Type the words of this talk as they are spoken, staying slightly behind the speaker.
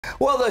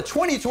Well, the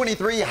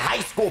 2023 high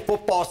school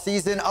football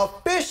season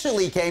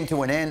officially came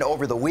to an end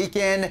over the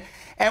weekend,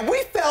 and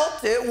we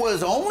felt it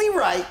was only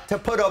right to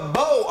put a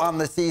bow on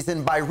the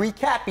season by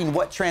recapping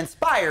what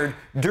transpired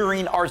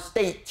during our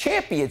state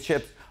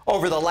championships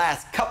over the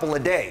last couple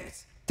of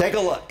days. Take a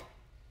look.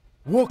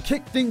 We'll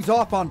kick things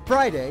off on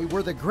Friday,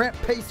 where the Grant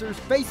Pacers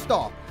faced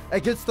off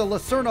against the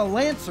Lucerna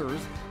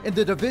Lancers in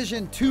the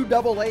Division II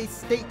AA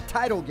state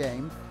title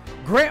game.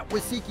 Grant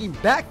was seeking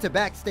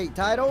back-to-back state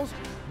titles,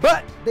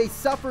 but they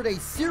suffered a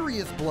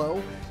serious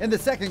blow in the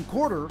second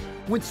quarter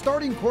when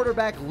starting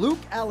quarterback Luke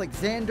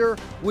Alexander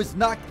was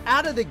knocked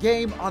out of the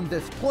game on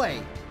this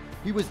play.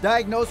 He was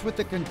diagnosed with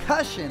a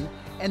concussion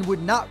and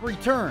would not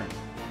return.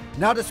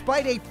 Now,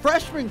 despite a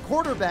freshman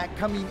quarterback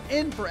coming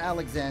in for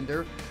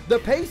Alexander, the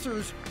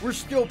Pacers were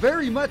still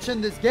very much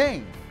in this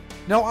game.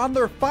 Now, on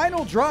their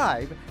final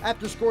drive,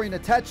 after scoring a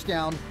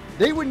touchdown,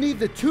 they would need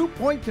the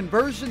 2-point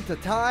conversion to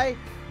tie,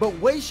 but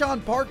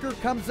Wayshawn Parker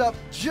comes up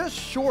just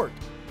short,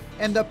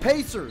 and the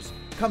Pacers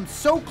come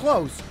so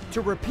close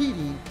to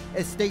repeating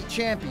as state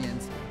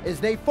champions as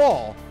they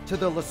fall to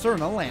the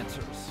Lucerna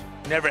Lancers.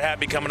 Never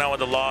happy coming out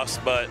with a loss,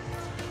 but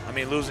I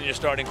mean, losing your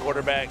starting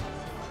quarterback,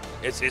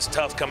 it's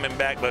tough coming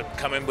back, but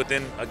coming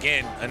within,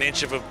 again, an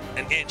inch of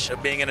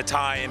being in a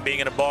tie and being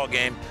in a ball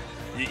game.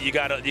 You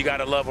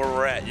gotta love where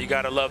we're at. You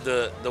gotta love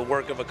the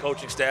work of a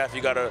coaching staff.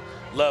 You gotta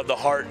love the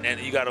heart,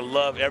 and you gotta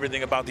love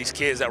everything about these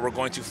kids that we're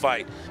going to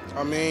fight.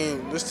 I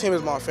mean, this team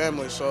is my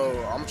family,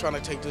 so I'm trying to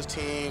take this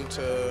team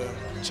to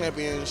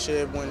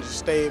championship, win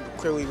state.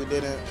 Clearly we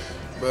didn't,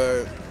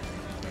 but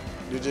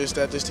it's just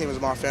that this team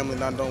is my family,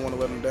 and I don't want to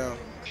let them down.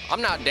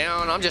 I'm not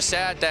down. I'm just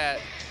sad that,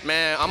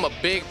 man, I'm a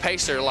big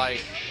Pacer.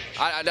 Like,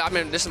 I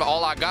mean, this is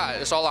all I got.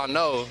 It's all I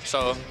know.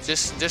 So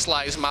just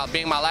like it's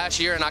being my last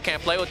year and I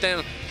can't play with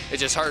them, it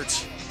just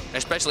hurts,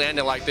 especially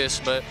ending like this.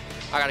 But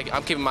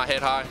I'm keeping my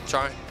head high,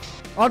 trying.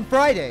 On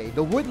Friday,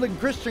 the Woodland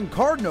Christian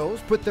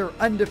Cardinals put their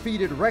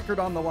undefeated record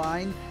on the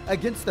line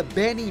against the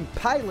Banning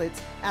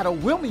Pilots out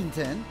of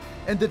Wilmington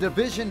in the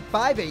Division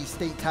 5A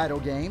state title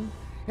game.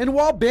 And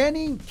while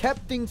Banning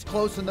kept things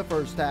close in the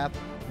first half,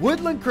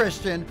 Woodland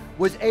Christian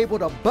was able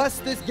to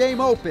bust this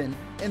game open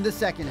in the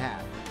second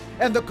half.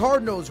 And the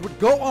Cardinals would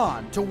go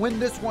on to win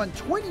this one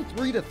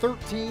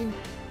 23-13,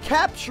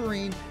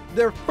 capturing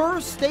their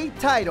first state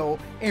title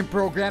in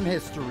program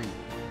history.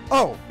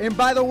 Oh, and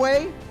by the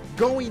way,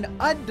 going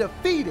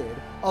undefeated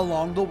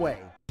along the way.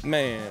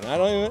 Man,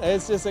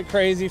 it's just a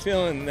crazy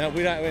feeling that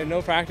we had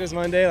no practice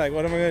Monday. Like,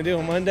 what am I going to do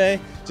on Monday?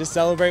 Just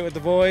celebrate with the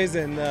boys,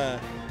 and a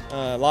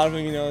lot of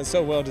them, it's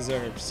so well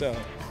deserved. So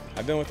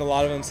I've been with a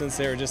lot of them since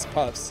they were just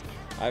pups.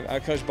 I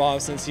coached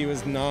Bob since he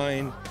was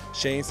 9,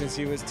 Shane since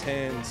he was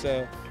 10,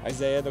 so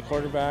Isaiah, the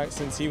quarterback,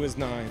 since he was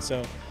 9.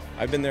 So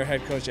I've been their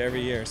head coach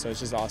every year, so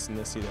it's just awesome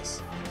to see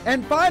this.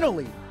 And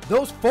finally,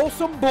 those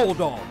Folsom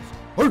Bulldogs.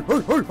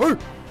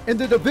 In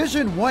the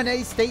Division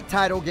 1A state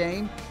title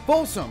game,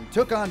 Folsom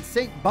took on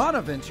St.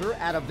 Bonaventure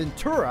out of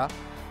Ventura,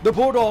 the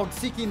Bulldogs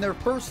seeking their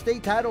first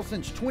state title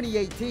since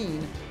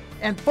 2018.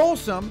 And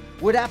Folsom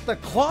would have to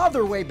claw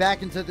their way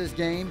back into this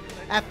game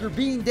after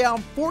being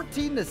down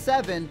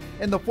 14-7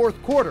 in the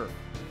fourth quarter.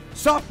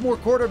 Sophomore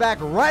quarterback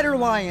Ryder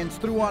Lyons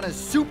threw on his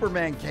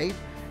Superman cape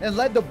and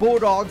led the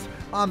Bulldogs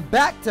on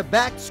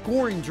back-to-back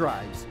scoring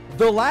drives,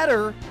 the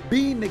latter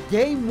being the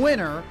game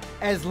winner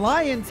as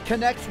Lyons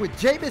connects with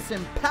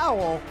Jamison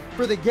Powell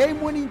for the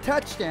game-winning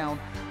touchdown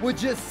with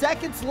just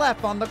seconds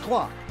left on the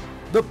clock.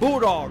 The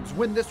Bulldogs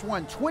win this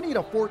one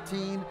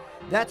 20-14.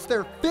 That's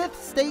their 5th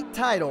state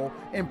title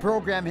in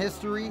program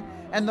history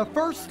and the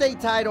first state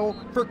title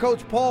for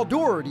Coach Paul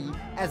Doherty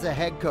as a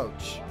head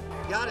coach.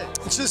 Got it.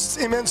 It's just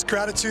immense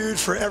gratitude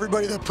for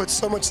everybody that puts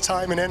so much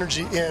time and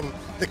energy in.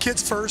 The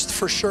kids first,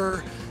 for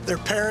sure. Their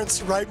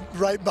parents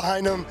right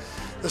behind them.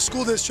 The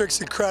school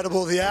district's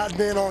incredible. The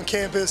admin on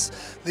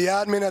campus, the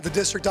admin at the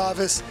district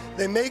office.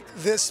 They make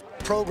this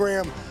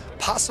program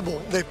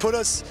possible. They put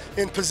us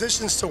in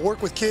positions to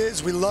work with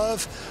kids. We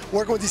love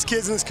working with these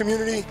kids in this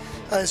community.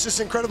 It's just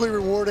incredibly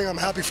rewarding. I'm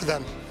happy for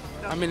them.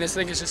 I mean, this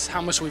thing is just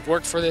how much we've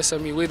worked for this. I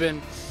mean, we've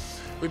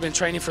been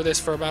training for this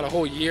for about a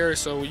whole year,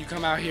 so you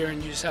come out here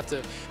and you just have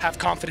to have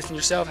confidence in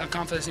yourself, have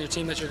confidence in your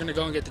team that you're going to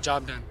go and get the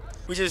job done.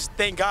 We just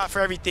thank God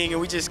for everything,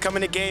 and we just come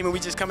in the game, and we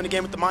just come in the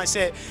game with the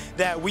mindset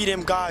that we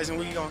them guys, and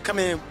we gonna come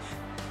in and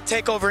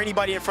take over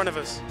anybody in front of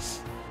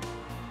us.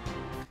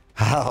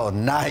 Oh,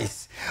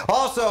 nice.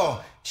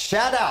 Also,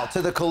 shout out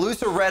to the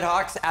Colusa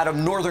Redhawks out of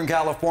Northern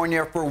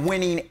California for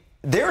winning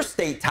their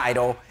state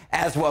title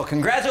as well.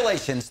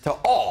 Congratulations to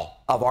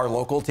all of our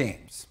local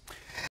teams.